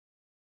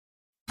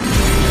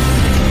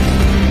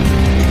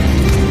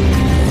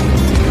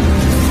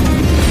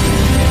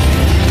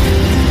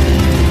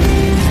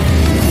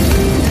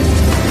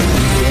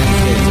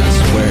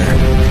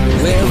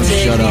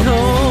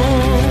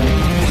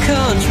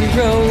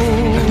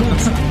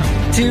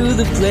to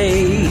the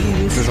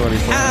place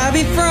I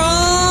be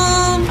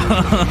from,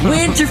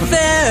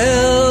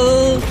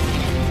 Winterfell.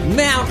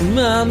 Mountain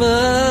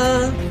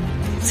Mama,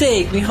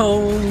 take me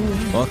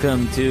home.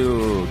 Welcome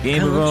to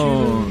Game of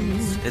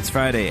Bones. It's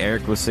Friday.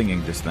 Eric was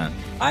singing just then.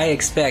 I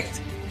expect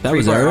that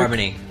was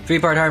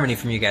three-part harmony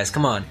from you guys.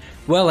 Come on.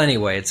 Well,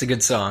 anyway, it's a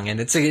good song,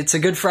 and it's a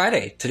good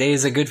Friday. Today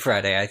is a good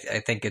Friday. I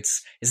think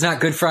it's not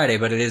Good Friday,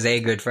 but it is a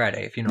good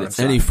Friday. If you know what I'm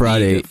saying. Any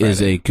Friday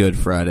is a good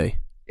Friday.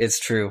 It's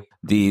true.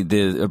 The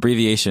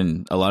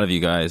abbreviation a lot of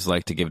you guys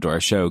like to give to our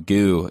show,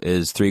 GOO,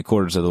 is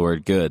 3/4 of the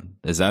word good.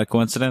 Is that a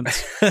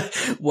coincidence?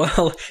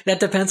 Well,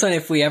 that depends on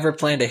if we ever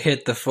plan to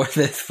hit the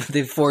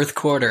fourth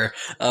quarter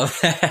of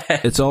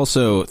that. It's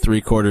also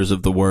 3/4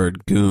 of the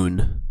word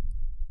goon.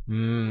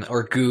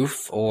 Or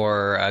goof,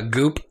 or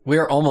goop.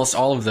 We're almost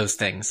all of those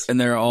things.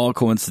 And they're all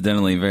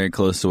coincidentally very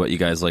close to what you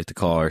guys like to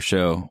call our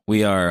show.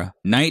 We are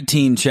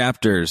 19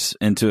 chapters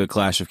into A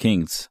Clash of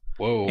Kings.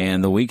 Whoa.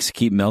 And the weeks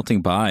keep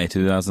melting by.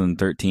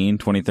 2013.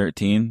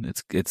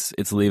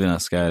 It's leaving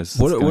us, guys.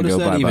 What does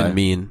that even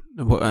mean?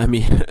 I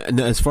mean,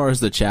 as far as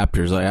the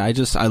chapters,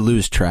 I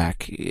lose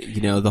track.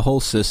 You know, the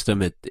whole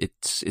system, it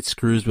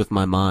screws with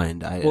my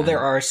mind. There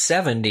are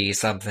 70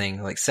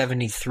 something, like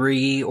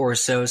 73 or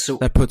so. So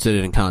that puts it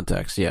in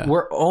context. Yeah,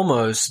 we're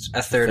almost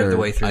a third of the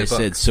way through. I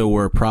said so.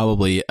 We're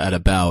probably at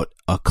about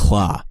a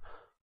claw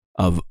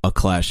of A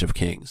Clash of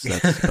Kings.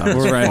 That's about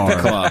we're right at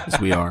the claw as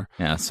we are.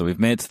 Yeah, so we've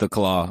made it to the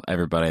claw,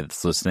 everybody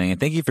that's listening, and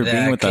thank you for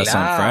being with us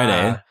on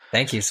Friday.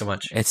 Thank you so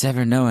much. It's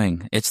ever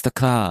knowing. It's the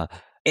claw.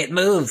 It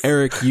moves.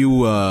 Eric,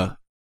 you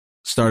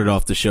started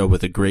off the show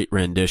with a great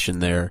rendition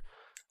there.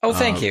 Oh,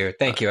 thank you.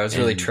 I was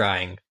really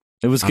trying.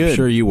 It was good. I'm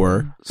sure you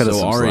were.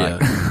 So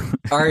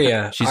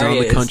Arya, she's on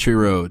the country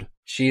road.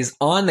 She's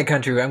on the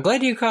country road. I'm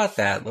glad you caught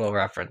that little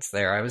reference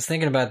there. I was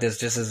thinking about this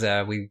just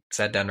as we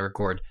sat down to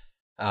record.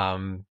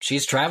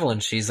 She's traveling.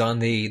 She's on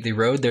the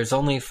road. There's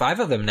only 5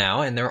 of them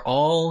now, and they're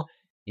all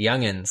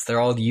youngins. They're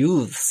all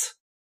youths,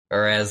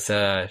 or as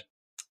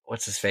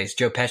what's his face,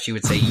 Joe Pesci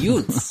would say,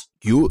 youths.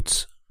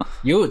 Youths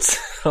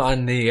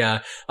on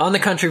the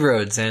country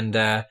roads, and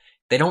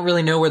they don't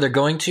really know where they're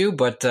going to,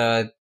 but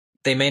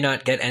they may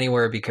not get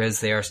anywhere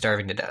because they are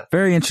starving to death.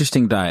 Very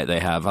interesting diet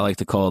they have. I like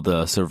to call it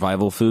the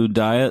survival food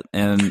diet.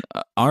 And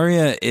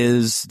Arya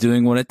is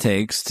doing what it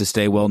takes to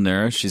stay well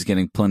nourished. She's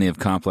getting plenty of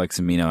complex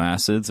amino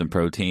acids and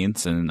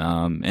proteins. And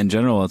in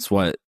general, it's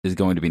what is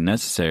going to be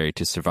necessary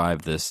to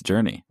survive this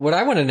journey. What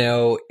I want to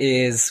know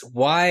is,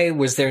 why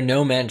was there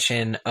no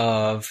mention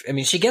of, I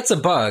mean, she gets a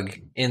bug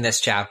in this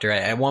chapter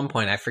at one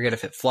point. I forget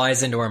if it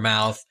flies into her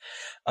mouth.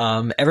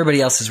 Everybody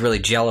else is really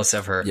jealous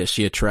of her. Yeah,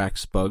 she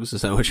attracts bugs.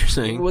 Is that what you're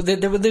saying? Well,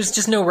 there's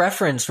just no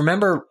reference.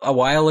 Remember a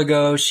while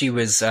ago, she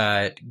was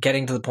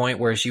getting to the point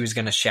where she was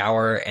going to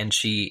shower, and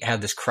she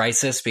had this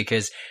crisis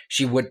because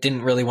she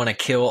didn't really want to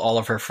kill all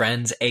of her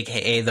friends,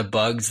 aka the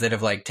bugs that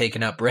have like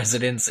taken up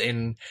residence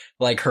in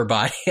like her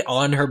body,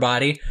 on her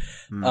body.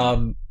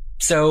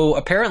 So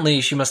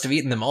apparently she must have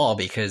eaten them all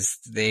because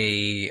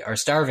they are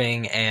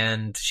starving,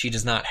 and she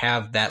does not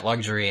have that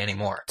luxury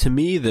anymore. To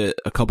me,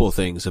 a couple of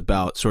things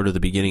about sort of the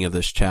beginning of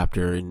this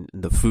chapter, and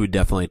the food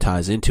definitely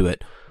ties into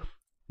it.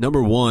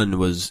 Number one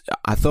was,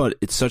 I thought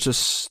it's such a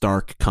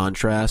stark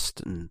contrast,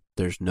 and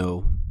there's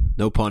no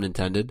pun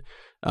intended,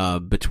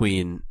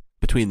 between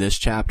this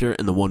chapter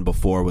and the one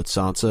before with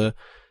Sansa.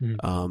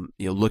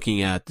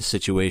 Looking at the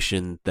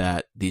situation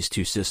that these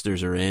two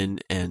sisters are in,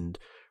 and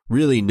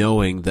really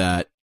knowing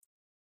that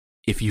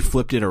if you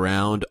flipped it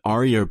around,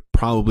 Arya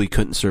probably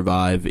couldn't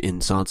survive in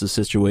Sansa's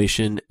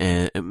situation,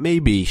 and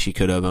maybe she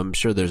could have. I'm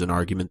sure there's an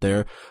argument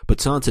there, but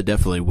Sansa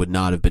definitely would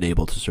not have been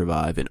able to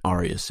survive in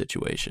Arya's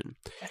situation.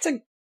 That's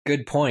a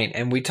good point.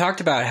 And we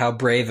talked about how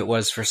brave it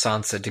was for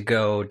Sansa to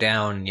go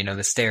down,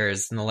 the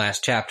stairs in the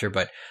last chapter,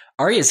 but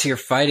Arya's here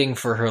fighting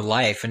for her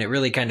life, and it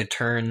really kind of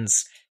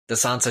turns the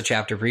Sansa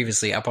chapter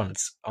previously up on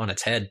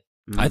its head.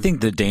 I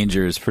think the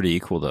danger is pretty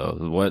equal, though.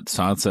 What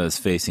Sansa is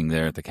facing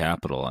there at the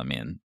capital,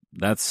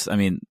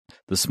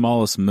 the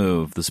smallest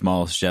move, the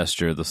smallest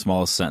gesture, the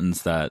smallest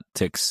sentence that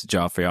ticks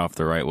Joffrey off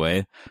the right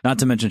way. Not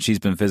to mention she's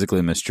been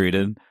physically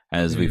mistreated,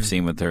 as we've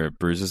seen with her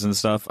bruises and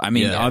stuff.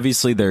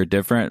 Obviously they're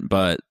different,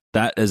 but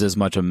that is as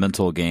much a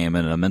mental game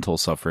and a mental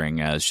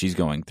suffering as she's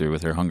going through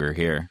with her hunger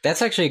here.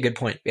 That's actually a good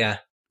point. Yeah.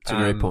 It's a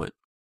great point.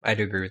 I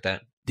do agree with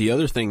that. The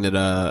other thing that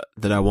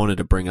I wanted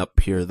to bring up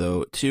here,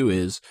 though, too,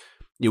 is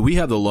we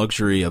have the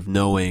luxury of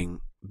knowing,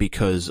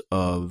 because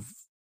of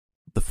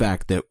the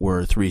fact that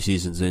we're 3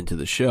 seasons into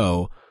the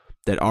show,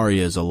 that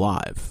Arya is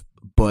alive.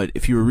 But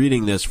if you were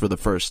reading this for the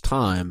first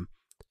time,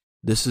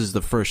 this is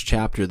the first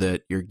chapter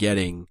that you're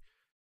getting,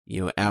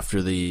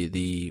 after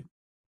the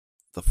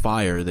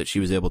fire that she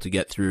was able to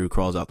get through,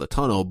 crawls out the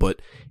tunnel, but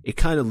it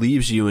kind of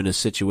leaves you in a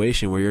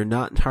situation where you're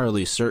not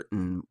entirely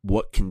certain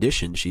what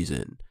condition she's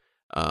in.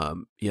 At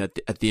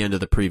the end of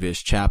the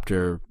previous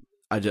chapter,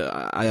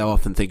 I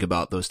often think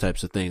about those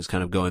types of things,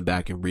 kind of going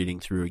back and reading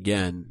through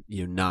again,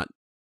 not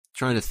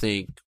trying to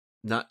think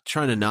not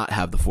trying to not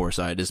have the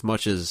foresight as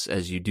much as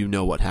you do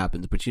know what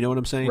happens, but you know what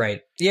I'm saying?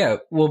 Right. Yeah.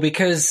 Well,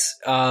 because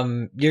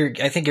I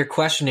think you're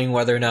questioning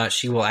whether or not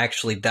she will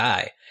actually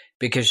die,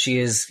 because she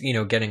is,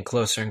 getting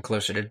closer and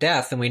closer to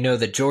death, and we know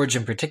that George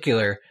in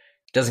particular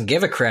doesn't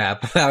give a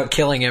crap about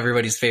killing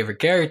everybody's favorite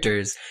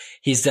characters.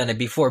 He's done it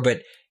before,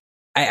 but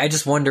I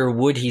just wonder,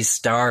 would he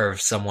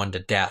starve someone to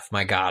death?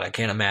 My God, I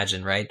can't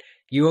imagine, right?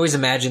 You always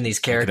imagine these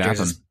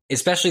characters,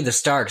 especially the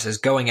Starks, as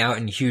going out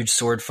in huge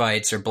sword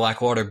fights or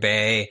Blackwater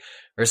Bay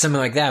or something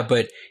like that.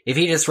 But if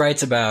he just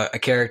writes about a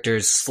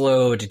character's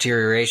slow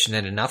deterioration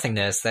into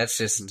nothingness, that's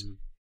just,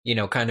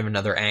 kind of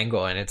another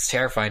angle. And it's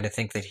terrifying to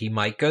think that he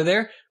might go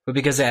there. But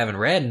because I haven't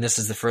read, and this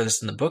is the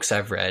furthest in the books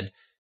I've read,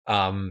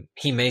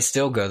 he may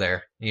still go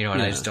there,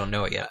 and I just don't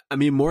know it yet. I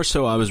mean, more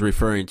so I was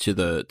referring to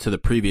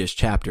the previous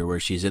chapter where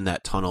she's in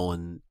that tunnel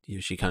and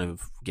she kind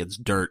of gets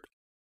dirt,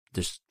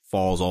 just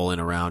falls all in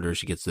around her.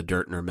 She gets the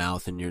dirt in her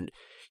mouth, and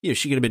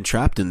she could have been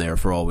trapped in there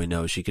for all we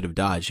know. She could have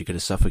died. She could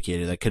have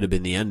suffocated. That could have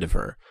been the end of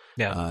her.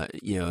 Yeah.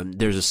 And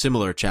there's a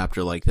similar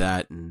chapter like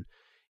that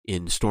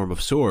in Storm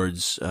of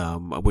Swords,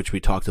 which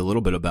we talked a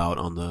little bit about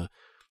on the,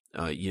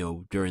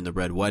 during the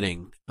Red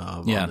Wedding,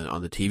 on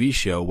the TV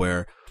show,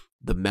 where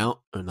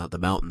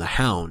the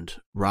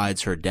Hound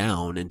rides her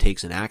down and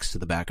takes an axe to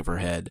the back of her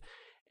head,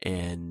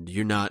 and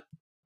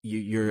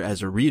you're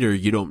as a reader,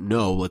 you don't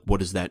know, like, what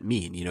does that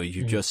mean?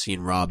 You've just seen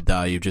Robb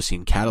die, you've just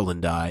seen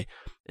Catelyn die,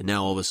 and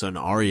now all of a sudden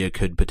Arya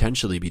could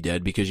potentially be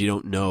dead because you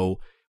don't know,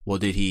 well,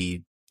 did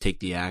he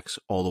take the axe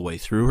all the way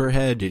through her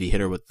head? Did he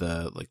hit her with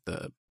the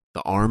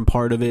arm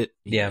part of it?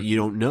 Yeah. You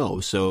don't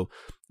know. So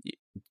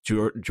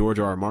George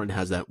R. R. Martin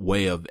has that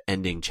way of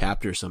ending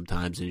chapters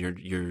sometimes, and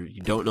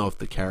you don't know if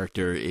the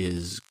character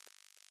is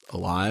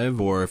alive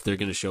or if they're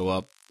going to show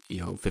up,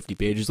 50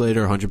 pages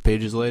later, 100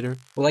 pages later.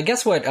 Well, I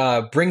guess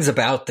what brings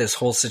about this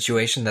whole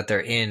situation that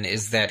they're in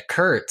is that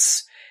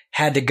Kurtz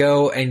had to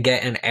go and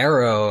get an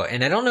arrow,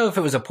 and I don't know if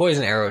it was a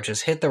poison arrow,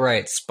 just hit the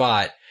right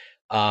spot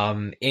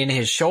in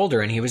his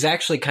shoulder, and he was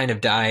actually kind of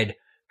died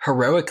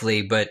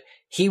heroically, but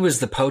he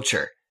was the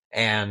poacher,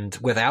 and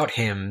without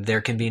him,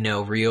 there can be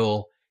no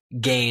real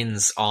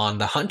gains on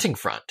the hunting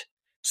front.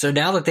 So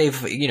now that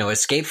they've,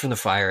 escaped from the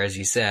fire, as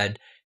you said,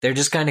 they're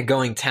just kind of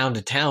going town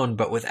to town,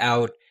 but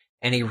without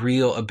any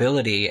real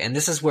ability. And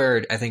this is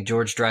where I think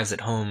George drives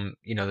it home,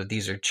 that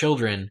these are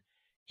children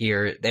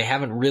here. They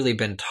haven't really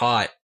been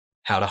taught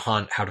how to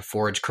hunt, how to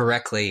forage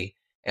correctly,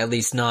 at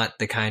least not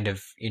the kind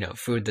of,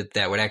 food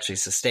that would actually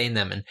sustain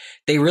them. And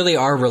they really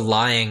are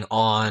relying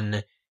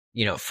on,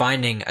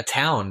 finding a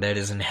town that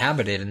is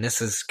inhabited. And this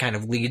is kind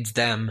of leads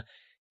them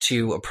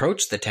to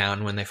approach the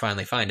town when they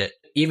finally find it.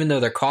 Even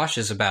though they're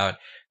cautious about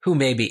who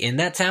may be in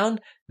that town,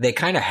 they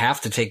kind of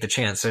have to take the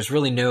chance. There's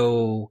really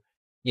no,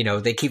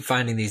 they keep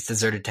finding these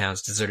deserted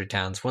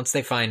towns. Once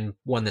they find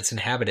one that's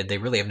inhabited, they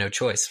really have no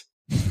choice.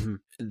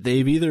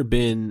 They've either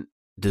been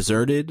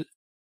deserted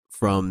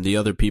from the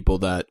other people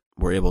that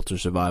were able to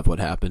survive what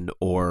happened,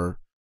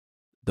 or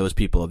those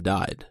people have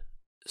died.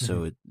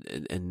 So,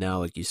 and now,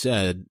 like you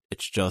said,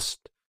 it's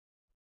just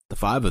the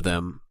 5 of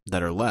them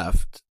that are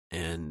left.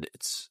 And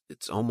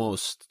it's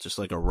almost just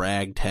like a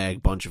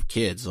ragtag bunch of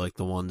kids, like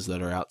the ones that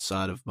are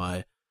outside of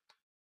my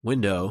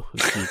window who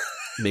keep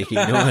making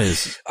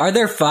noise. Are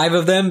there 5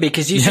 of them?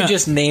 Because you should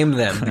just name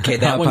them. Okay,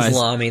 that one's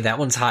Lamy, that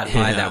one's Hot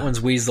Pie, that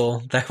one's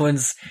Weasel, that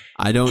one's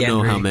I don't Gendry.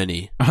 know how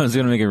many. I was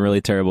going to make a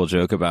really terrible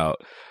joke about,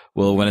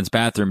 well, when it's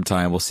bathroom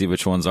time, we'll see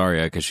which one's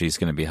Arya because she's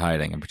going to be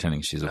hiding and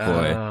pretending she's a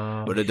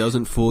boy. But it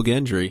doesn't fool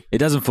Gendry. It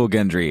doesn't fool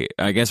Gendry.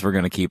 I guess we're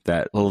going to keep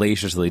that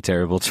hellaciously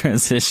terrible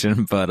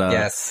transition. But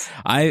yes,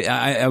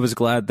 I was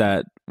glad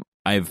that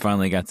I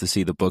finally got to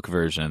see the book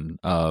version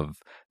of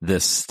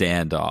this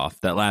standoff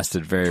that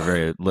lasted very,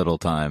 very little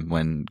time,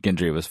 when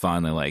Gendry was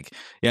finally like,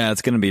 yeah,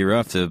 it's going to be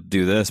rough to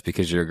do this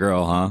because you're a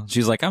girl, huh?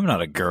 She's like, I'm not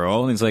a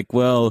girl. And he's like,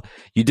 well,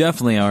 you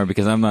definitely are,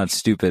 because I'm not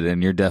stupid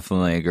and you're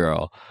definitely a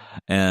girl.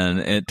 And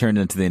it turned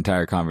into the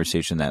entire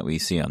conversation that we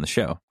see on the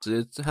show.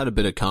 It's had a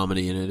bit of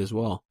comedy in it as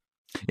well.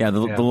 Yeah, the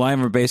line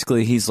where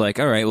basically he's like,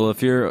 all right, well,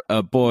 if you're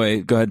a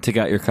boy, go ahead and take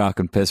out your cock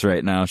and piss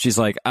right now. She's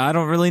like, I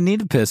don't really need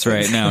to piss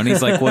right now. And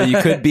he's like, well, you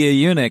could be a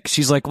eunuch.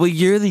 She's like, well,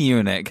 you're the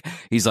eunuch.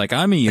 He's like,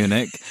 I'm a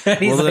eunuch.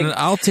 Well, then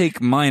I'll take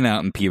mine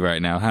out and pee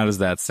right now. How does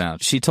that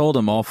sound? She told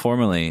him all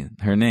formally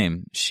her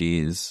name.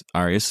 She's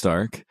Arya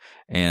Stark,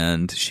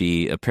 and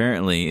she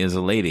apparently is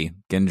a lady.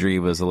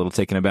 Gendry was a little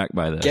taken aback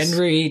by this.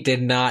 Gendry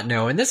did not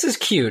know, and this is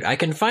cute. I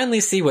can finally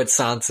see what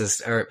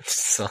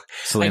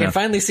I can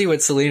finally see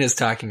what Selena's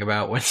talking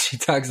about when she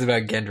talks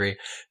about Gendry,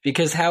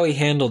 because how he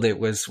handled it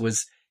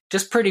was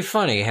just pretty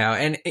funny.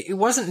 And it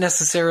wasn't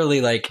necessarily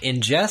like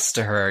in jest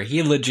to her.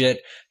 He legit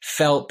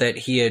felt that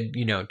he had,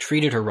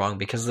 treated her wrong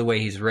because of the way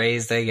he's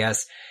raised, I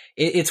guess.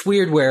 It's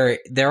weird where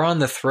they're on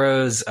the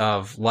throes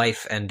of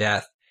life and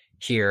death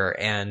here,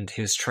 and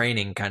his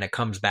training kind of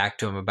comes back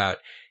to him about,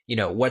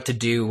 what to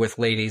do with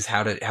ladies,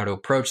 how to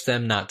approach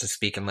them, not to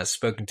speak unless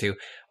spoken to,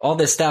 all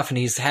this stuff. And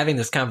he's having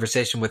this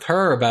conversation with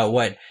her about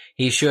what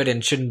he should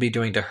and shouldn't be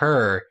doing to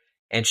her.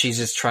 And she's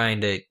just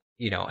trying to,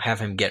 have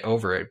him get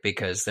over it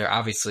because they're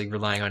obviously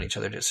relying on each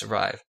other to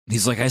survive.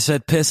 He's like, I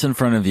said piss in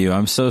front of you.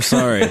 I'm so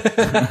sorry.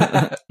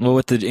 Well,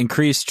 with the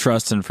increased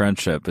trust and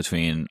friendship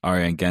between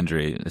Arya and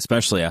Gendry,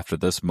 especially after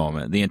this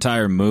moment, the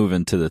entire move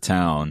into the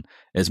town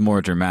is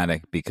more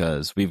dramatic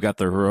because we've got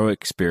the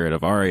heroic spirit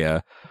of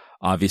Arya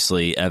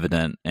obviously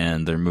evident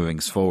and they're moving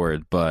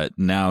forward, but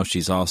now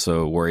she's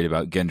also worried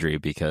about Gendry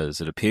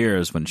because it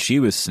appears when she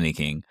was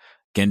sneaking,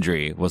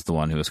 Gendry was the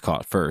one who was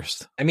caught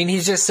first. I mean,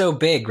 he's just so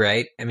big,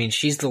 right? I mean,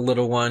 she's the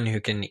little one who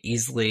can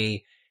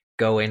easily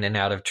go in and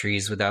out of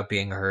trees without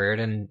being heard,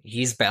 and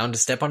he's bound to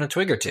step on a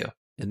twig or two.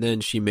 And then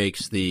she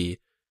makes the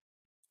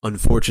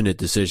unfortunate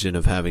decision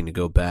of having to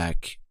go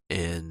back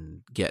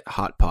and get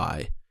Hot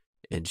Pie,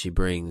 and she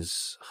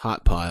brings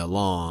Hot Pie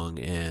along,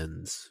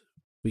 and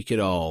we could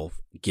all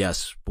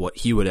guess what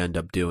he would end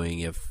up doing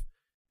if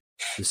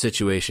the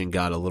situation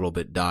got a little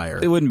bit dire.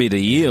 It wouldn't be to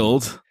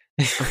yield.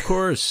 Of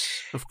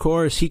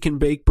course, he can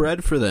bake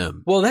bread for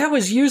them. Well, that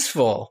was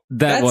useful.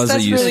 That was a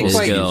useful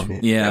skill.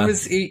 Yeah.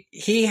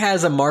 He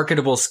has a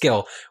marketable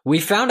skill. We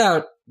found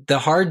out the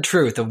hard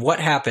truth of what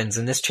happens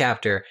in this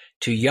chapter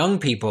to young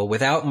people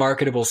without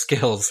marketable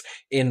skills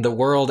in the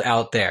world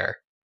out there.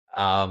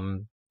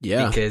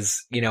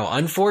 Because,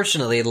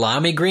 unfortunately,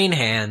 Lamy Green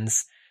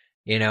Hands,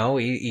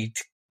 he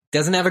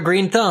doesn't have a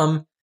green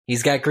thumb.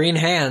 He's got green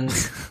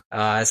hands.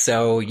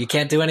 So you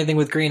can't do anything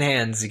with green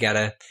hands. You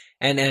gotta...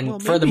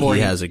 And furthermore,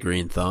 he has a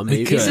green thumb.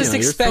 Maybe, he's just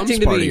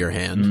expecting to part be of your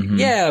hand. Mm-hmm.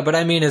 Yeah, but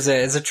I mean, as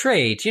a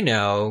trait,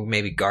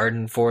 maybe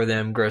garden for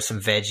them, grow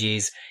some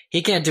veggies.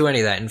 He can't do any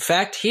of that. In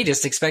fact, he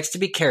just expects to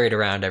be carried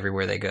around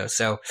everywhere they go.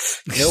 So,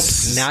 nope,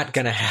 not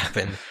gonna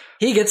happen.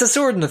 He gets a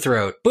sword in the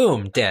throat.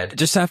 Boom, dead.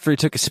 Just after he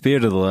took a spear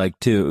to the leg,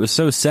 too. It was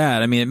so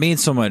sad. I mean, it made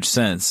so much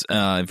sense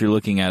if you're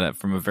looking at it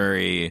from a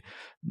very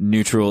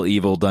neutral,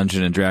 evil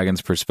Dungeons and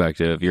Dragons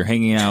perspective. You're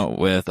hanging out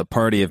with a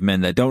party of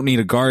men that don't need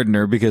a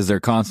gardener because they're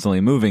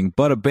constantly moving,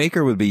 but a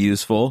baker would be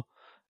useful,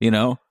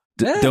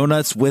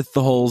 donuts with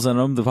the holes in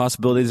them. The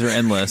possibilities are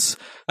endless.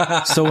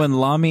 So when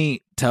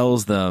Lamy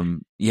tells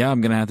them, I'm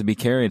going to have to be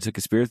carried, took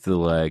a spear through the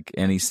leg,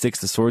 and he sticks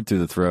the sword through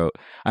the throat.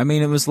 I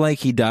mean, it was like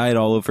he died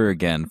all over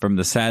again, from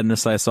the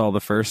sadness I saw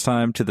the first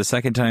time to the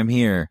second time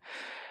here.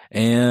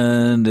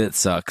 And it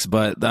sucks,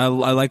 but I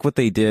like what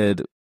they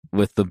did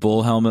with the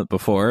bull helmet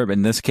before.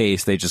 In this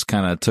case, they just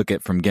kind of took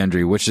it from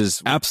Gendry, which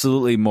is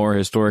absolutely more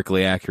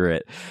historically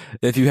accurate.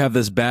 If you have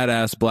this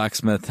badass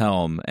blacksmith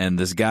helm and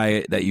this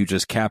guy that you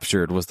just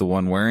captured was the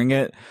one wearing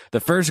it, the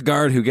first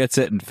guard who gets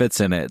it and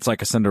fits in it, it's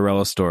like a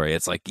Cinderella story.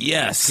 It's like,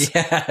 yes.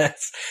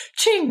 Yes.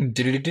 Ching.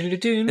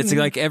 It's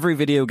like every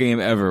video game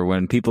ever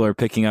when people are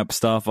picking up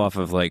stuff off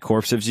of like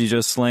corpses you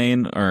just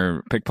slain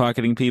or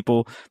pickpocketing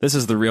people. This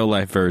is the real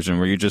life version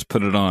where you just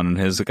put it on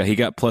and he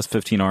got plus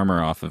 15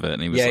 armor off of it.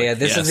 And he was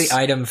this is the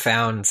item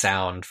found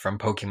sound from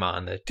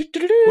Pokemon.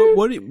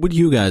 What would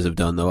you guys have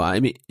done, though?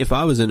 I mean, if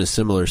I was in a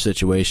similar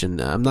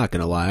situation, I'm not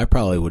going to lie, I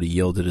probably would have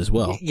yielded as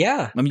well.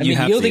 Yeah. I mean, you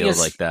have to yield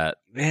like that.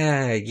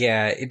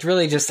 Yeah. It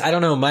really just, I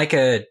don't know,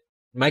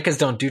 Micahs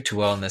don't do too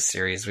well in this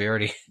series. We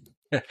already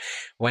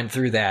went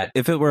through that.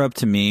 If it were up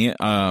to me,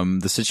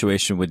 the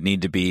situation would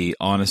need to be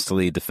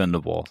honestly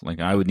defendable. Like,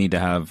 I would need to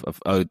have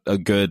a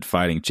good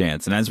fighting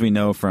chance. And as we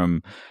know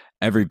from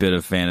every bit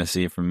of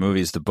fantasy, from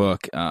movies to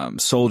book,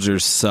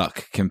 soldiers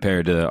suck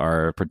compared to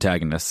our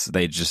protagonists.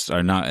 They just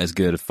are not as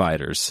good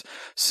fighters.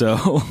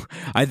 So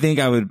I think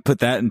I would put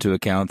that into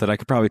account, that I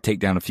could probably take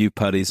down a few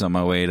putties on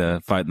my way to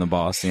fighting the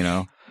boss,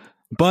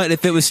 But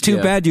if it was too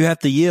bad, you have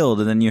to yield,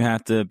 and then you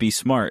have to be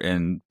smart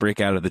and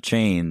break out of the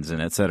chains,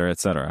 and et cetera,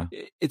 et cetera.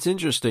 It's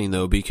interesting,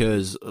 though,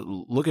 because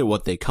look at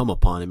what they come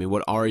upon. I mean,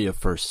 what Arya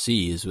first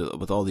sees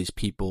with all these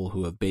people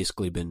who have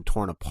basically been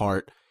torn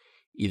apart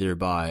either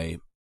by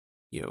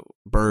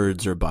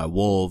birds or by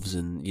wolves,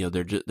 and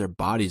their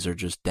bodies are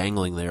just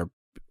dangling there,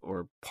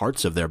 or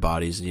parts of their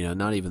bodies,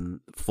 not even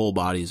full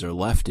bodies are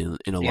left in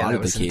a lot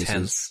of the cases.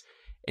 Intense.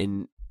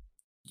 And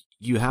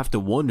you have to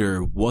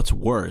wonder what's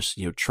worse,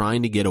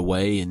 trying to get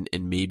away and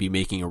maybe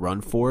making a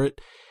run for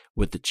it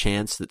with the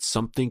chance that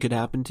something could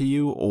happen to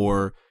you,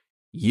 or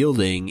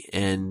yielding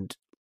and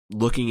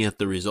looking at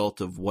the result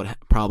of what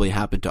probably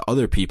happened to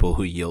other people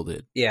who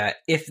yielded. Yeah,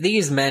 if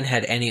these men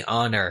had any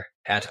honor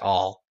at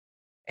all,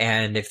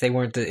 and if they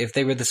were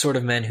the sort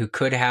of men who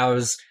could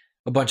house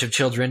a bunch of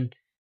children,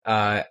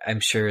 I'm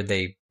sure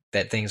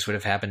that things would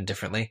have happened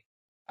differently.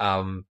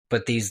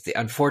 But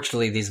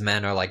unfortunately, these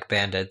men are like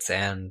bandits,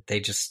 and they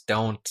just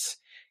don't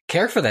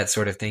care for that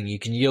sort of thing. You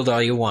can yield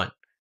all you want.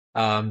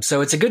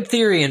 So it's a good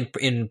theory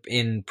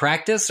in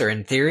practice, or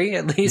in theory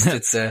at least.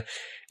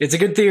 It's a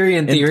good theory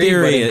in theory.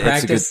 But in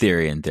practice, it's a good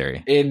theory in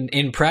theory.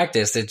 In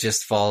practice, it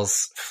just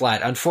falls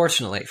flat,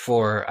 unfortunately,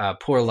 for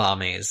poor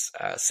Lamy's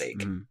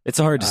sake. It's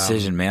a hard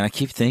decision, man. I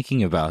keep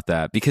thinking about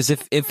that, because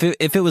if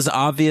it was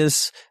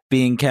obvious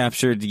being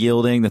captured,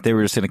 yielding, that they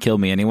were just going to kill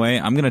me anyway,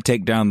 I'm going to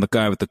take down the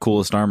guy with the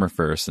coolest armor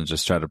first and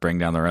just try to bring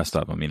down the rest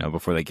of them,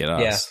 before they get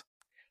us. Yeah.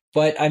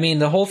 But, I mean,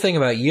 the whole thing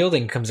about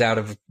yielding comes out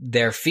of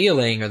their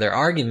feeling or their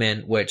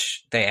argument,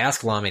 which they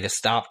ask Lamy to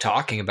stop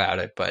talking about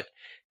it, but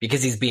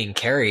because he's being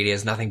carried, he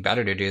has nothing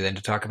better to do than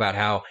to talk about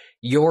how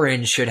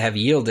Yoren should have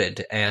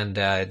yielded, and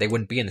they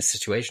wouldn't be in this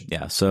situation.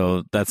 Yeah,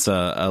 so that's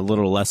a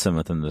little lesson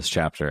within this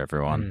chapter,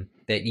 everyone.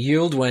 That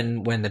yield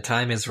when the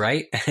time is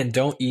right, and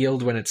don't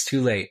yield when it's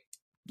too late.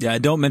 Yeah,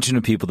 don't mention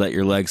to people that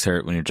your legs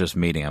hurt when you're just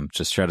meeting them.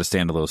 Just try to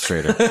stand a little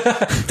straighter.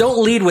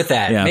 Don't lead with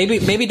that. Yeah.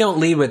 Maybe don't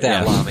lead with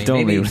that, Lamy.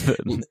 Don't maybe lead with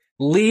it.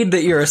 Lead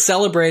that you're a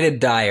celebrated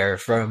dyer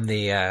from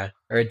the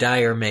or a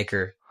dyer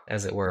maker,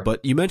 as it were.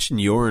 But you mentioned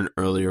Yoren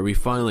earlier. We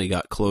finally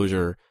got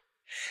closure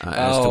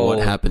as to what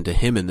happened to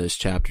him in this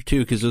chapter too,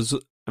 because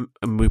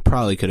we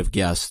probably could have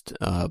guessed,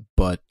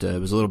 but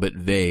it was a little bit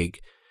vague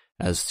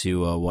as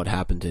to what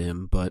happened to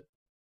him. But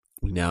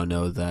we now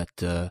know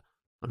that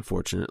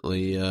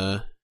unfortunately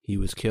he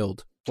was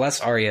killed.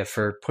 Bless Arya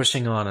for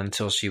pushing on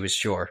until she was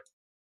sure.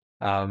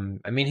 I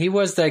mean, he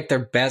was like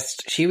their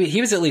best. He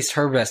was at least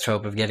her best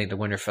hope of getting to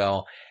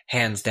Winterfell,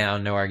 hands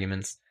down, no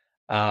arguments.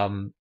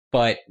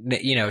 But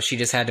you know, she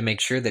just had to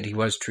make sure that he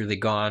was truly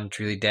gone,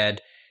 truly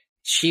dead.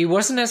 She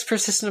wasn't as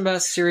persistent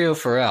about Syrio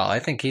Forel. I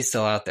think he's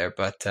still out there,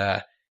 but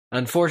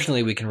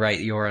unfortunately, we can write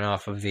Yoren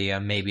off of the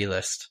maybe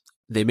list.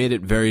 They made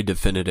it very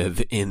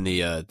definitive in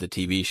the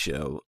TV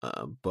show,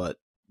 but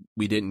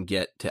we didn't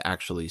get to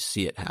actually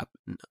see it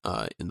happen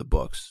in the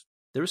books.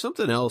 There was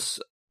something else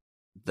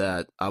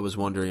that I was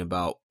wondering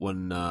about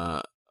when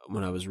I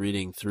was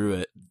reading through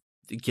it.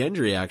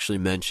 Gendry actually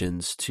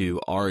mentions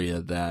to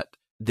Arya that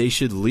they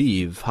should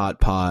leave Hot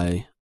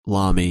Pie,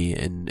 Lamy,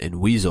 and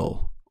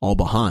Weasel all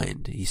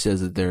behind. He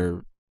says that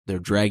they're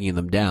dragging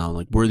them down.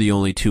 Like, we're the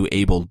only two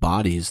able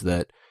bodies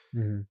that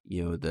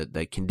you know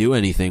that can do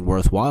anything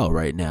worthwhile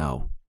right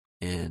now.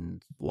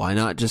 And why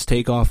not just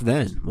take off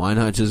then? Why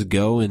not just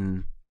go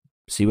and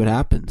see what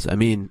happens? I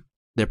mean,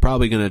 they're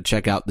probably going to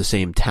check out the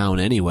same town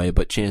anyway,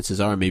 but chances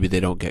are maybe they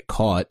don't get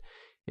caught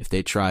if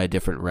they try a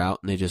different route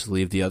and they just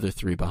leave the other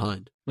three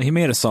behind. Well, he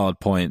made a solid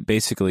point.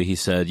 Basically, he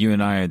said, you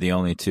and I are the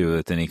only two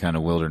with any kind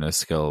of wilderness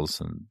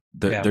skills, and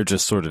they're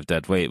just sort of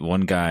dead weight.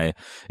 One guy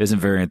isn't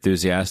very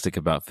enthusiastic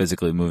about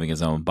physically moving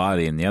his own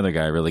body, and the other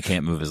guy really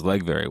can't move his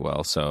leg very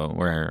well, so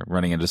we're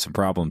running into some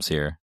problems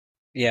here.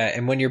 Yeah,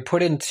 and when you're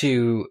put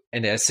into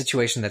a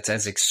situation that's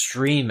as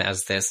extreme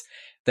as this,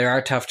 there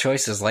are tough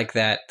choices like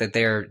that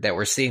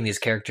we're seeing these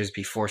characters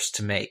be forced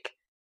to make.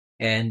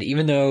 And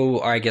even though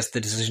I guess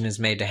the decision is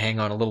made to hang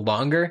on a little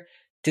longer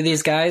to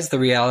these guys, the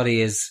reality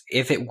is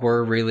if it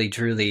were really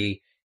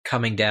truly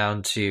coming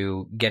down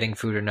to getting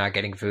food or not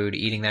getting food,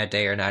 eating that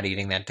day or not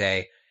eating that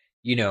day,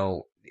 you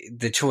know,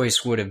 the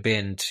choice would have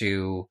been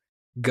to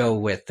go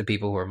with the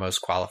people who are most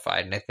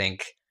qualified. And I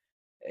think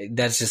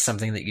that's just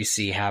something that you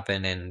see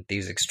happen in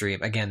these extreme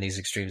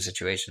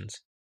situations.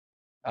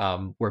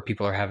 Where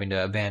people are having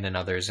to abandon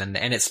others, and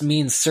it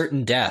means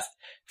certain death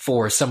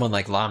for someone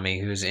like Lamy,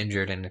 who's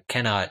injured and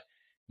cannot,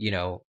 you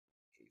know,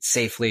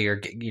 safely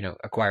or, you know,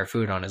 acquire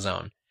food on his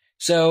own.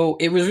 So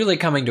it was really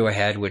coming to a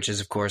head, which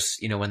is, of course,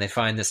 you know, when they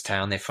find this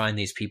town, they find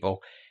these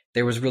people.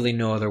 There was really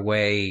no other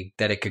way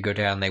that it could go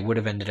down. They would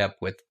have ended up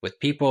with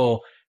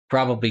people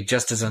probably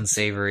just as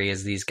unsavory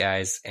as these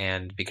guys,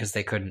 and because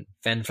they couldn't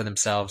fend for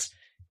themselves,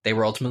 they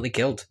were ultimately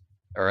killed,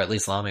 or at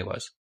least Lamy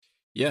was.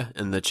 Yeah,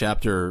 and the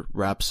chapter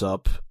wraps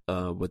up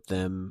with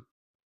them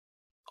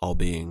all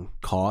being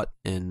caught,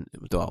 and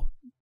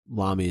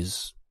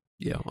Lamy's,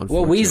 unfortunately.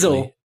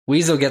 Well,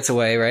 Weasel gets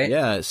away, right?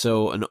 Yeah,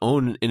 so an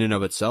own in and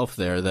of itself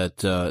there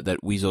that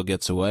Weasel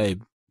gets away,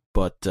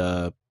 but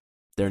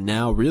they're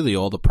now really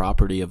all the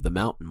property of the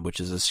Mountain, which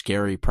is a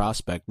scary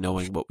prospect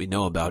knowing what we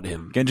know about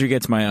him. Gendry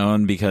gets my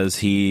own because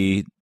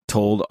he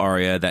told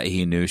Arya that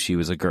he knew she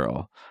was a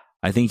girl.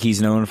 I think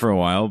he's known for a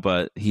while,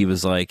 but he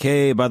was like,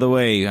 hey, by the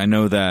way, I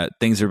know that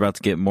things are about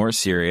to get more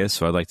serious,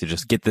 so I'd like to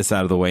just get this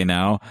out of the way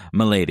now,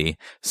 milady.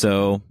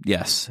 So,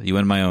 yes, you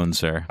win my own,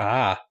 sir.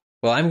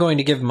 Well, I'm going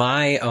to give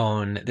my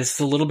own. This is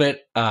a little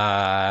bit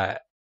out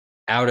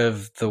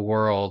of the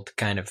world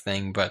kind of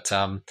thing, but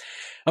I'm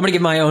going to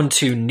give my own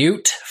to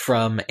Newt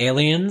from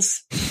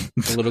Aliens,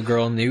 the little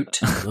girl Newt,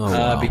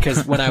 wow.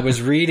 Because when I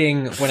was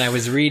reading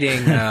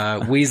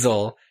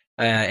Weasel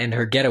and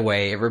her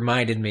getaway, it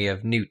reminded me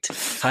of Newt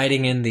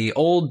hiding in the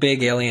old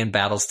big alien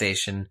battle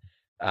station,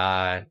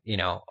 on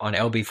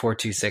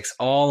LB-426,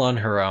 all on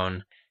her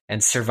own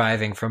and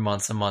surviving for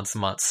months and months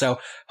and months. So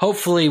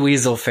hopefully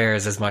Weasel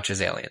fares as much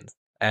as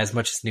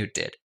Newt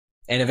did.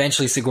 And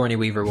eventually Sigourney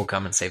Weaver will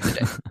come and save the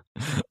day.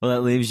 Well,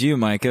 that leaves you,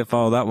 Micah.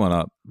 Follow that one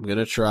up. I'm going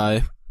to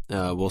try.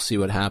 We'll see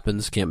what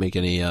happens. Can't make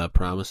any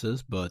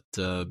promises, but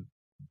I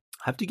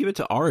have to give it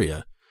to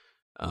Arya.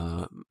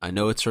 I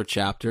know it's her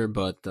chapter,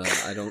 but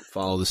I don't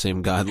follow the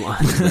same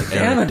guidelines that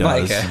Eric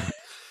does.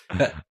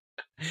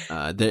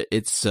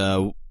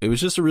 It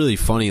was just a really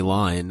funny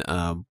line,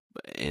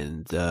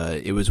 and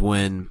it was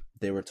when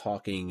they were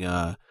talking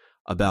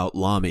about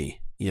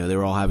Lamy. You know, they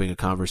were all having a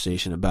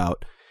conversation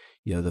about,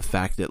 you know, the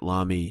fact that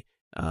Lamy,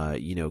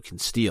 can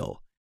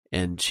steal,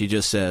 and she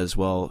just says,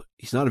 "Well,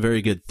 he's not a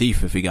very good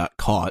thief if he got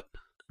caught."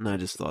 And I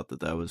just thought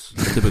that was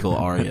typical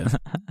Arya.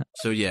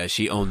 So yeah,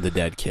 she owned the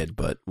dead kid,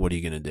 but what are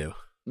you gonna do?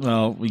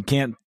 Well, we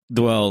can't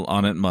dwell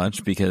on it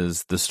much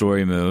because the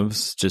story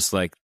moves just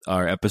like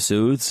our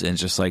episodes and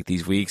just like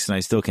these weeks, and I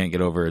still can't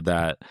get over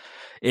that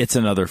it's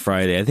another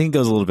Friday. I think it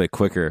goes a little bit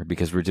quicker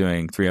because we're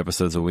doing 3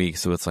 episodes a week,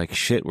 so it's like,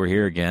 shit, we're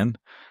here again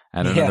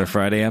at another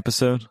Friday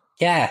episode.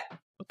 Yeah.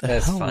 What the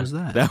That's hell fun. was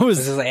that? That was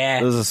This is like,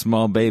 There was a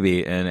small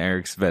baby in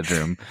Eric's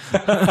bedroom.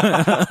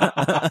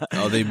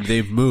 Oh,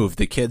 they've moved.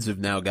 The kids have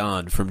now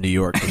gone from New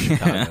York to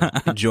Chicago.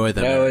 Enjoy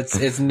them. No,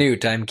 it's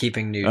Newt. I'm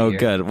keeping Newt Oh, here.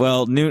 good.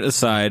 Well, Newt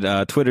aside,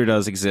 Twitter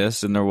does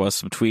exist, and there was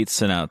some tweets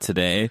sent out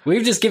today.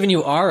 We've just given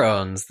you our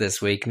owns this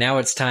week. Now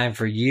it's time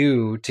for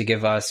you to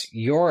give us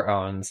your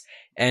owns.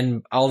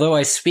 And although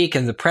I speak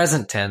in the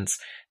present tense,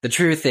 the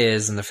truth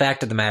is, and the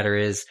fact of the matter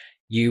is,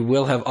 you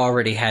will have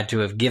already had to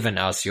have given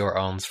us your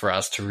owns for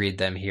us to read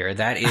them here.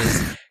 That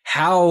is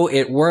how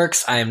it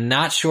works. I'm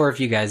not sure if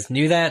you guys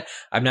knew that.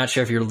 I'm not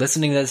sure if you're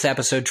listening to this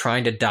episode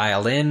trying to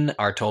dial in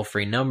our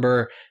toll-free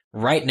number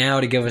right now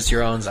to give us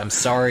your owns. I'm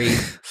sorry.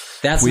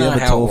 That's We not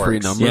have a how it toll-free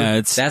works. number? Yeah,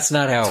 it's That's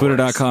not how it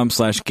works.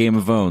 Twitter.com/Game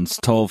of Owns,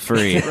 toll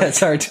free.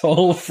 That's our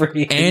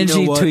toll-free. Angie,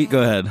 you know what? tweet,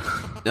 go ahead.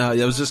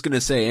 I was just going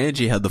to say,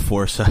 Angie had the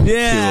foresight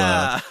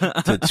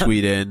to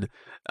tweet in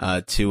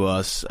to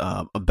us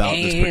about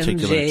this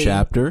particular Angie.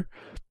 chapter.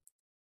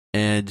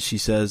 And she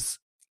says,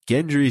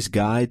 Gendry's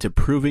Guide to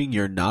Proving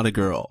You're Not a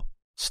Girl.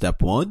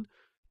 Step 1,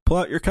 pull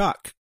out your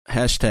cock.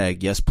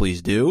 Hashtag yes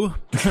please do.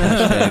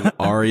 Hashtag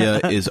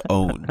Arya is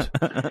owned.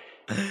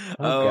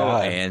 Oh,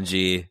 God.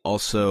 Angie.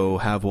 Also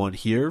have one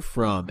here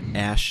from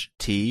Ash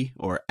T,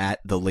 or at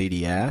the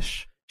Lady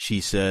Ash.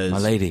 She says, My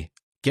lady.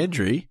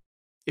 Gendry,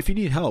 if you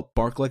need help,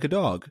 bark like a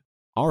dog.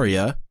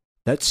 Arya,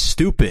 that's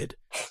stupid.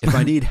 If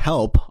I need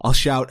help, I'll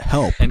shout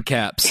help. And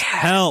caps.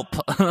 Help.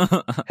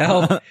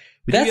 Help.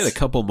 We did get a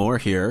couple more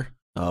here.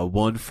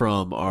 One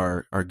from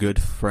our good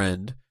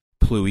friend,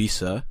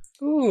 Pluisa.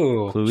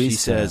 Ooh. She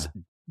says,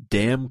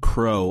 damn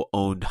crow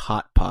owned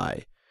Hot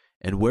Pie.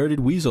 And where did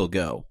Weasel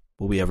go?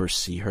 Will we ever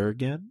see her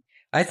again?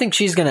 I think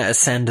she's going to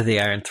ascend to the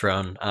Iron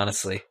Throne,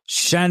 honestly.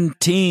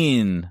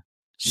 Shantine.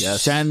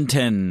 Yes.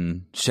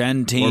 Shantine.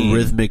 Or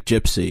Rhythmic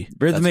Gypsy.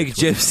 Rhythmic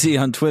That's what-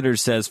 Gypsy on Twitter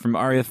says, from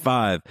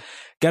Arya5,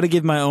 got to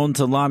give my own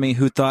to Lami,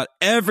 who thought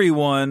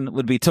everyone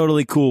would be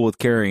totally cool with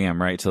carrying him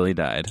right till he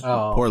died.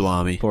 Oh. Poor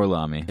Lami. Poor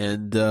Lami.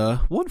 And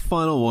one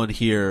final one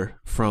here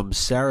from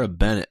Sarah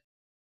Bennett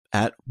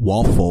at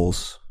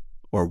Waffles,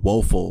 or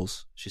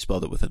Wolfles. She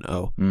spelled it with an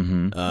O.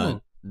 Mm-hmm.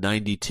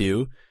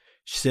 92.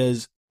 She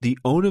says, the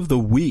own of the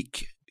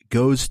week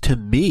goes to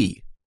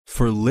me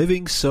for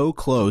living so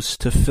close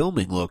to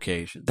filming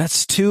locations.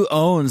 That's 2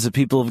 owns that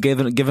people have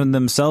given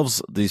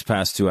themselves these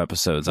past 2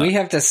 episodes. We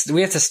have to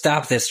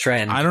stop this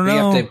trend. I don't We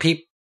know. have to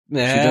She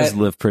does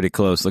live pretty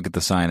close. Look at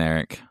the sign,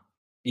 Eric.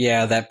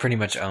 Yeah, that pretty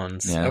much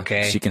owns. Yeah,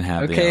 okay. she can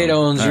have the Okay, it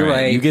own. owns. All You're right,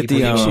 right. you get the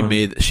People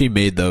own. She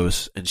made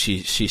those, and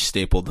she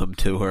stapled them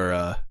to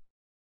her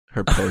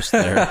post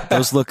there.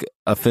 Those look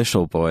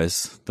official,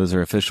 boys. Those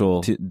are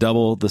official.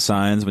 Double the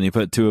signs. When you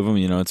put 2 of them,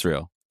 you know it's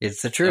real.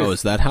 It's the truth. Oh,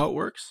 is that how it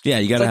works? Yeah,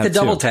 you got It's to like have the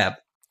double 2. tap.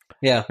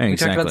 Yeah, we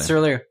talked about this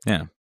earlier.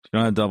 Yeah. If you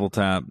don't have double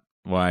tap,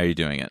 why are you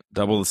doing it?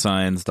 Double the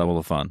signs, double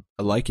the fun.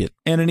 I like it.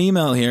 And an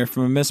email here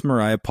from Miss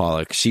Mariah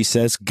Pollock. She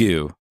says,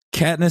 Goo.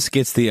 Katniss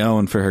gets the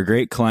own for her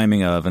great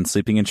climbing of and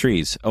sleeping in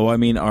trees. Oh, I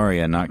mean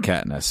Arya, not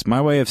Katniss. My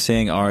way of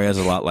saying Arya is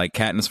a lot like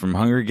Katniss from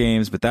Hunger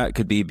Games, but that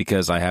could be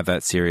because I have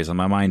that series on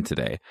my mind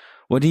today.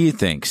 What do you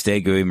think? Stay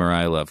gooey,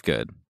 Mariah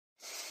Lovegood.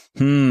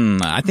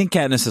 I think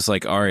Katniss is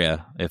like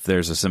Arya, if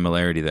there's a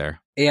similarity there.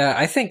 Yeah,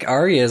 I think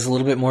Arya is a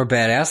little bit more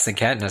badass than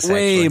Katniss.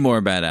 Way actually.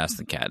 more badass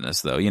than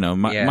Katniss, though. You know,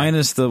 Yeah.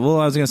 minus the, well,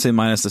 I was going to say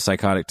minus the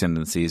psychotic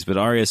tendencies, but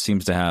Arya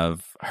seems to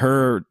have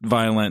her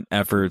violent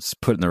efforts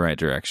put in the right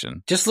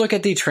direction. Just look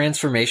at the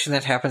transformation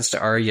that happens to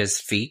Arya's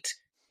feet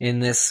in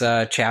this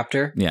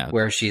chapter. Yeah.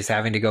 Where she's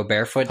having to go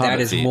barefoot. Hobbit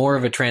That is feet. more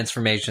of a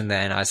transformation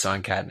than I saw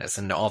in Katniss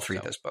in all 3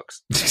 of those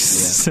books.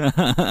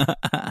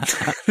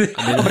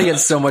 Nobody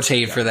gets so much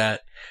hate for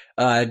that.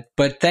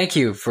 But thank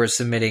you for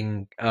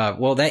submitting.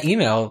 That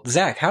email,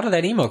 Zach. How did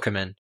that email come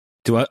in?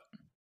 Do what?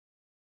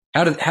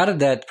 How did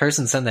that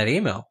person send that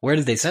email? Where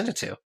did they send it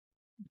to?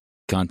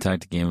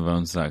 Contact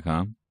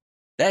gameofowns.com.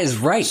 That is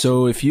right.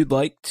 So if you'd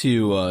like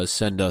to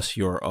send us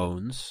your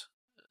owns,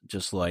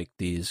 just like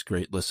these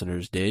great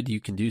listeners did, you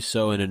can do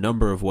so in a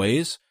number of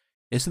ways.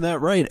 Isn't that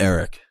right,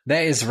 Eric?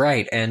 That is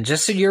right. And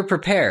just so you're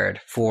prepared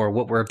for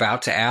what we're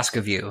about to ask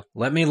of you,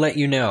 let me let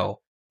you know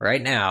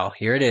right now,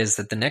 here it is,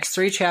 that the next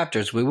 3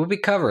 chapters we will be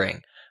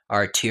covering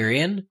are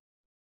Tyrion,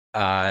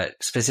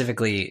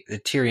 specifically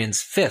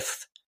Tyrion's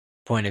 5th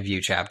point of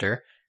view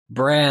chapter,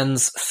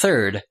 Bran's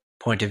 3rd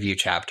point of view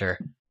chapter,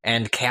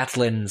 and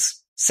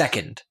Catelyn's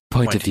 2nd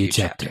point of view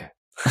chapter.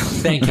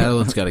 Thank you.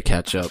 Catelyn's got to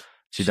catch up.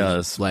 She She's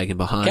does. lagging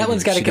behind.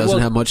 Catelyn's gotta she get- doesn't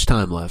well, have much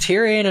time left.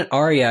 Tyrion and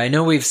Arya, I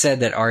know we've said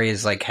that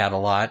Arya's like had a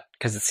lot,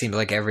 because it seems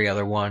like every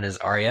other one is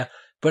Arya,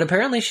 but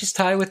apparently she's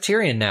tied with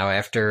Tyrion now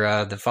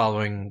after the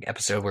following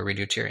episode where we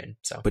do Tyrion.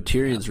 So, But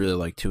Tyrion's really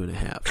like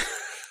 2.5.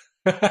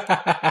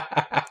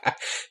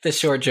 The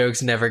short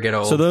jokes never get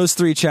old. So those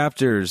 3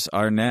 chapters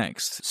are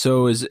next.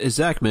 So as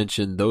Zach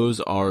mentioned, those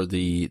are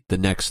the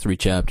next 3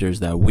 chapters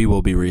that we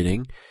will be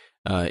reading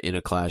in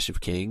A Clash of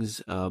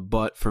Kings.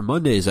 But for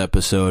Monday's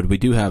episode, we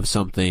do have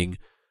something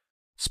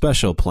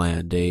special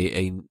planned,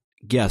 a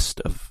guest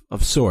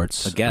of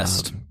sorts. A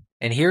guest.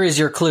 And here is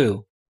your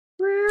clue.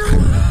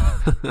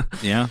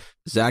 Yeah.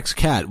 Zach's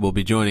cat will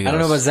be joining I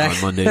don't us know about Zach.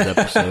 on Monday's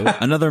episode.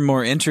 Another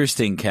more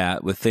interesting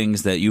cat with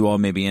things that you all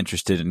may be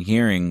interested in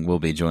hearing will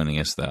be joining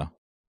us, though.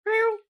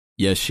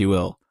 Yes, she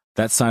will.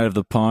 That side of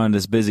the pond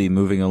is busy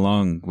moving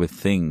along with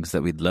things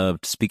that we'd love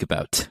to speak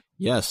about.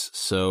 Yes,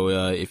 so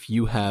if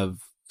you have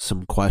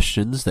some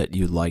questions that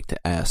you'd like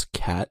to ask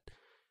Kat,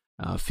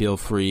 feel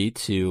free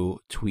to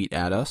tweet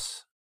at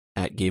us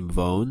at Game of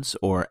Owns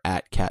or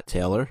at Kat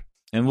Taylor.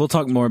 And we'll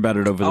talk more about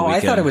it over the weekend. I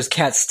thought it was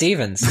Cat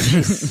Stevens.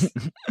 Jeez.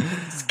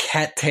 It's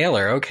Cat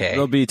Taylor. Okay.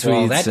 There'll be tweets.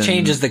 Well, that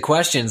changes the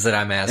questions that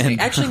I'm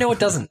asking. Actually, no, it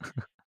doesn't.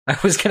 I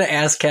was going to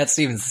ask Cat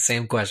Stevens the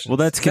same question. Well,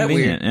 that's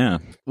convenient, yeah.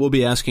 We'll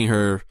be asking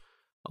her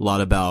a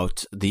lot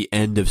about the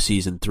end of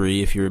season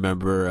 3. If you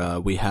remember,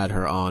 we had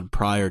her on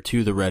prior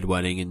to the Red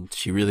Wedding, and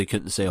she really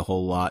couldn't say a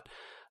whole lot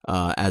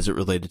as it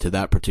related to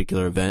that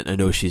particular event. I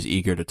know she's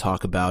eager to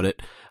talk about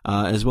it,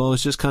 as well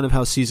as just kind of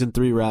how season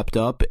 3 wrapped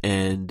up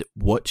and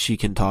what she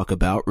can talk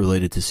about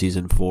related to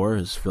season 4,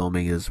 as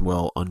filming is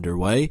well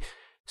underway.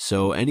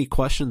 So any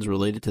questions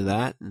related to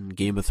that and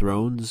Game of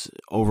Thrones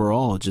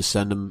overall, just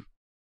send them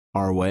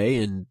our way,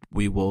 and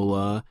we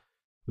will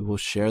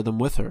share them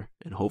with her,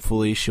 and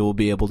hopefully she'll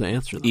be able to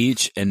answer them.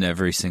 Each and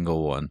every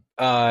single one.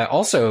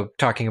 Also,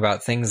 talking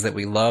about things that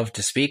we love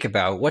to speak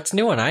about, what's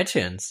new on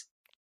iTunes?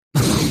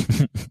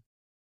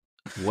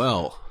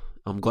 Well,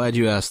 I'm glad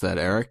you asked that,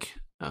 Eric.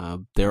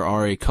 There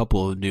are a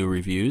couple of new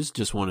reviews.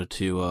 Just wanted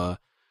to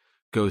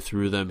go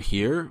through them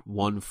here.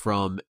 One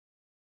from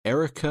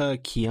Erica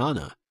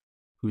Kiana,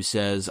 who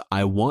says,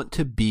 I want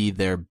to be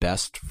their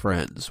best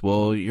friends.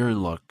 Well, you're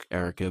in luck,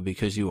 Erica,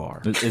 because you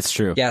are. It's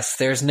true. Yes,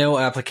 there's no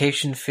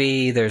application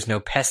fee. There's no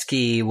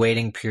pesky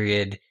waiting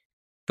period.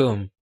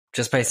 Boom.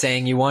 Just by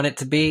saying you want it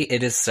to be,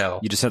 it is so.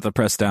 You just have to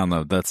press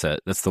download. That's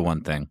it. That's the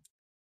one thing.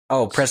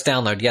 Oh, press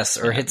download, yes,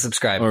 or hit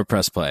subscribe. Or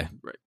press play.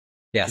 Right.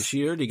 Yes.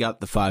 She already got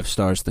the 5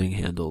 stars thing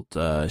handled.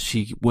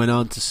 She went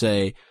on to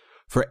say,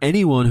 for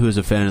anyone who is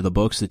a fan of the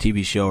books, the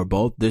TV show, or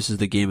both, this is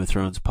the Game of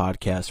Thrones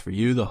podcast for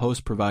you. The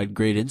hosts provide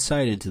great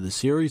insight into the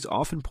series,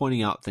 often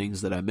pointing out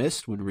things that I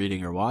missed when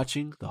reading or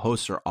watching. The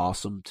hosts are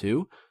awesome,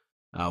 too.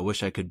 I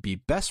wish I could be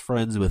best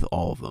friends with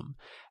all of them.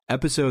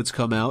 Episodes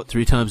come out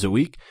 3 times a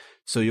week,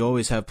 so you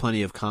always have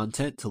plenty of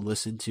content to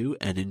listen to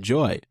and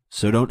enjoy.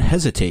 So don't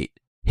hesitate.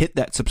 Hit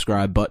that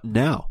subscribe button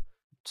now.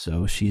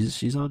 So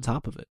she's on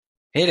top of it.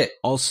 Hit it.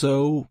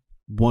 Also,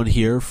 one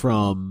here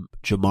from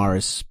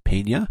Jamaris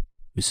Pena,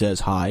 who says,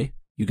 hi,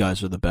 you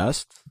guys are the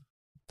best.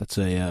 That's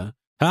a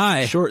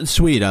hi. Short and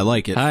sweet. I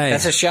like it. Hi.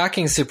 That's a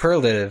shocking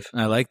superlative.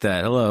 I like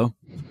that. Hello.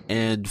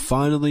 And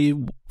finally,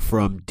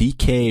 from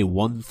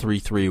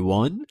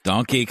DK1331.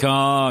 Donkey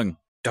Kong.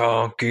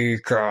 Donkey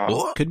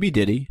Kong. Could be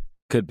Diddy.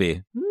 Could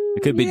be.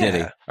 It could be Yeah.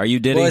 Diddy. Are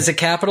you Diddy? Well, is it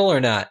capital or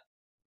not?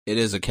 It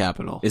is a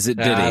capital. Is it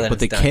Ah, Diddy? then But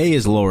the it's done. K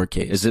is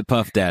lowercase. Is it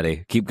Puff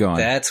Daddy? Keep going.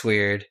 That's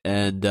weird.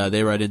 And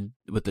they write in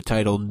with the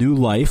title, New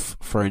Life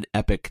for an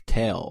Epic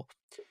Tale.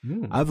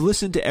 I've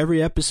listened to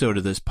every episode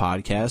of this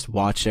podcast,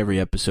 watched every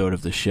episode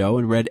of the show,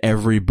 and read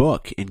every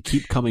book, and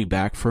keep coming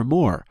back for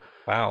more.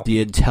 Wow. The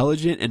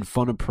intelligent and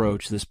fun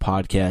approach this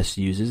podcast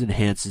uses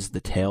enhances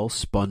the tale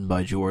spun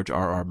by George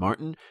R.R.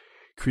 Martin,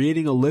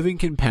 creating a living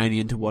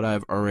companion to what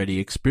I've already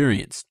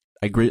experienced.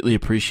 I greatly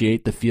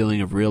appreciate the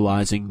feeling of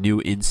realizing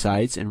new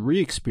insights and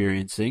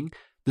re-experiencing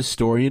the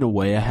story in a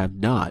way I have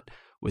not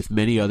with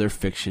many other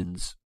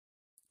fictions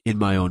in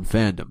my own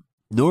fandom.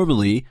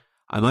 Normally,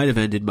 I might have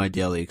ended my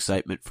daily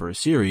excitement for a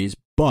series,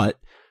 but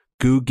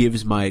Goo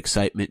gives my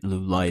excitement new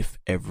life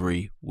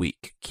every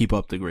week. Keep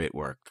up the great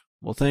work.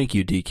 Well, thank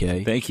you,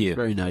 DK. Thank you.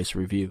 Very nice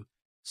review.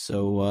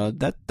 So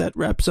that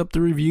wraps up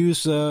the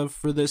reviews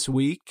for this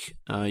week.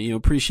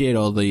 Appreciate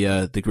all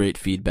the great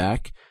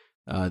feedback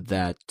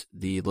that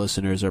the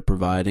listeners are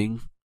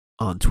providing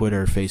on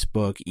Twitter,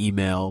 Facebook,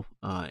 email,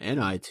 and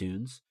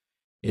iTunes.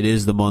 It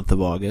is the month of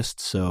August,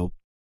 so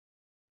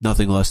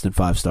nothing less than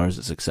 5 stars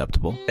is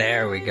acceptable.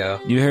 There we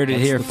go. You heard it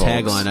That's here, the folks.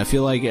 tagline. I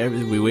feel like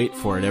we wait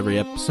for it every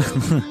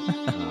episode.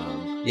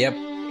 Yep.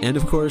 And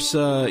of course,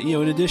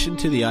 in addition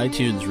to the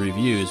iTunes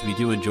reviews, we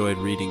do enjoy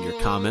reading your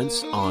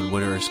comments on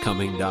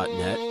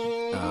winteriscoming.net.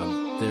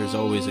 There's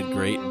always a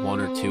great one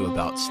or two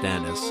about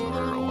Stannis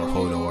or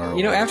Hodor.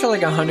 You know, after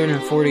like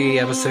 140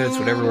 episodes,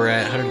 whatever we're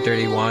at,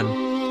 131,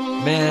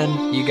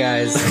 man, you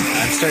guys,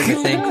 I'm starting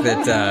to think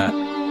that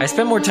I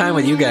spend more time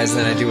with you guys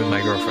than I do with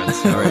my girlfriends.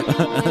 All right.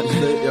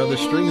 Are the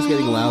strings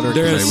getting louder? 'Cause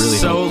They're I really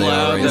so hope they are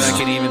loud right that now. I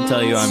can even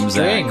tell you I'm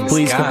Zach. Strings,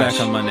 Please come gosh.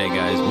 back on Monday,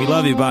 guys. We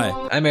love you. Bye.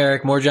 I'm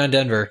Eric, more John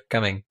Denver,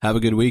 coming. Have a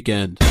good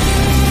weekend.